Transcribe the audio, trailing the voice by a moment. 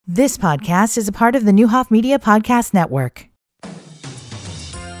This podcast is a part of the Neuhoff Media Podcast Network.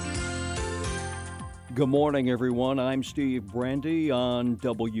 Good morning, everyone. I'm Steve Brandy on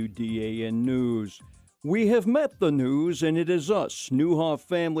WDAN News. We have met the news, and it is us, Neuhoff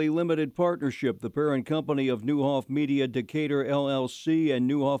Family Limited Partnership, the parent company of Neuhoff Media Decatur, LLC,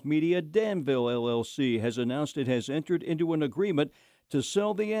 and Neuhoff Media Danville, LLC, has announced it has entered into an agreement to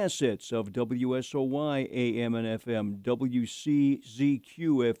sell the assets of WSOY AM and FM, WCZQ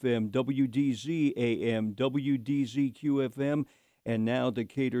FM, WDZ AM, WDZQ FM, and now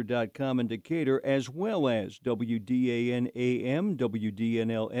Decatur.com in Decatur, as well as WDAN AM,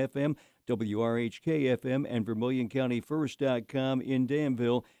 WDNL FM, WRHK FM, and VermilionCountyFirst.com in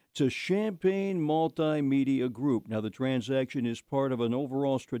Danville to Champaign Multimedia Group. Now, the transaction is part of an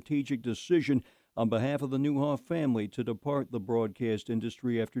overall strategic decision on behalf of the Neuhoff family to depart the broadcast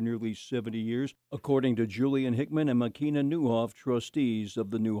industry after nearly 70 years, according to Julian Hickman and Makina Neuhoff, trustees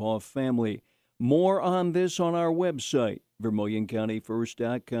of the Neuhoff family. More on this on our website,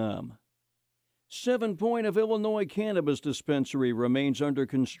 VermilionCountyFirst.com. 7 Point of Illinois Cannabis Dispensary remains under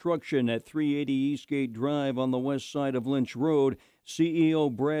construction at 380 Eastgate Drive on the west side of Lynch Road.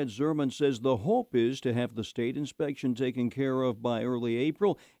 CEO Brad Zerman says the hope is to have the state inspection taken care of by early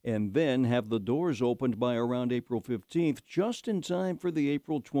April and then have the doors opened by around April 15th, just in time for the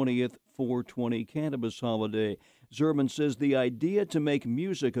April 20th 420 cannabis holiday. Zerman says the idea to make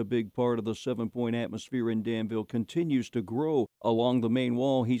music a big part of the 7 Point atmosphere in Danville continues to grow. Along the main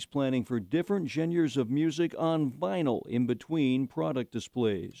wall, he's planning for different genres of music on vinyl in between product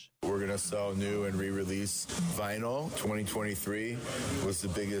displays. We're going to sell new and re-release vinyl. 2023 was the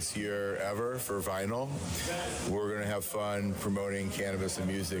biggest year ever for vinyl. We're going to have fun promoting cannabis and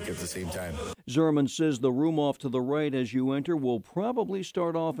music at the same time. Zerman says the room off to the right as you enter will probably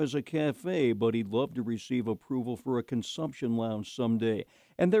start off as a cafe, but he'd love to receive approval for a consumption lounge someday.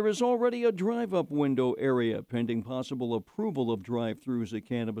 And there is already a drive-up window area pending possible approval of drive-thrus at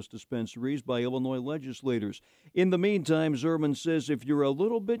cannabis dispensaries by Illinois legislators. In the meantime, Zerman says if you're a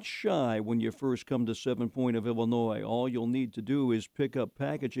little bit shy when you first come to 7 Point of Illinois, all you'll need to do is pick up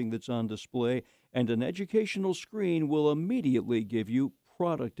packaging that's on display, and an educational screen will immediately give you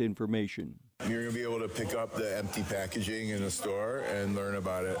product information. You're going to be able to pick up the empty packaging in the store and learn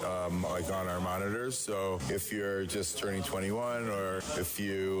about it like on our monitors. So if you're just turning 21 or if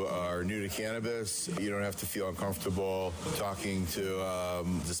you are new to cannabis, you don't have to feel uncomfortable talking to a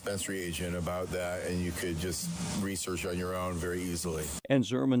dispensary agent about that, and you could just research on your own very easily. And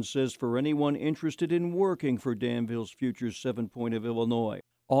Zerman says for anyone interested in working for Danville's future 7 Point of Illinois,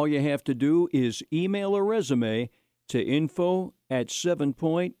 all you have to do is email a resume to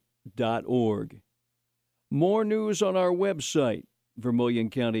info@7point.org. More news on our website,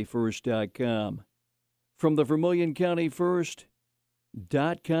 VermilionCountyFirst.com. From the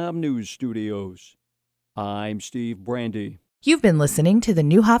VermilionCountyFirst.com news studios, I'm Steve Brandy. You've been listening to the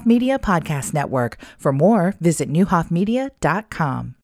Neuhoff Media Podcast Network. For more, visit neuhoffmedia.com.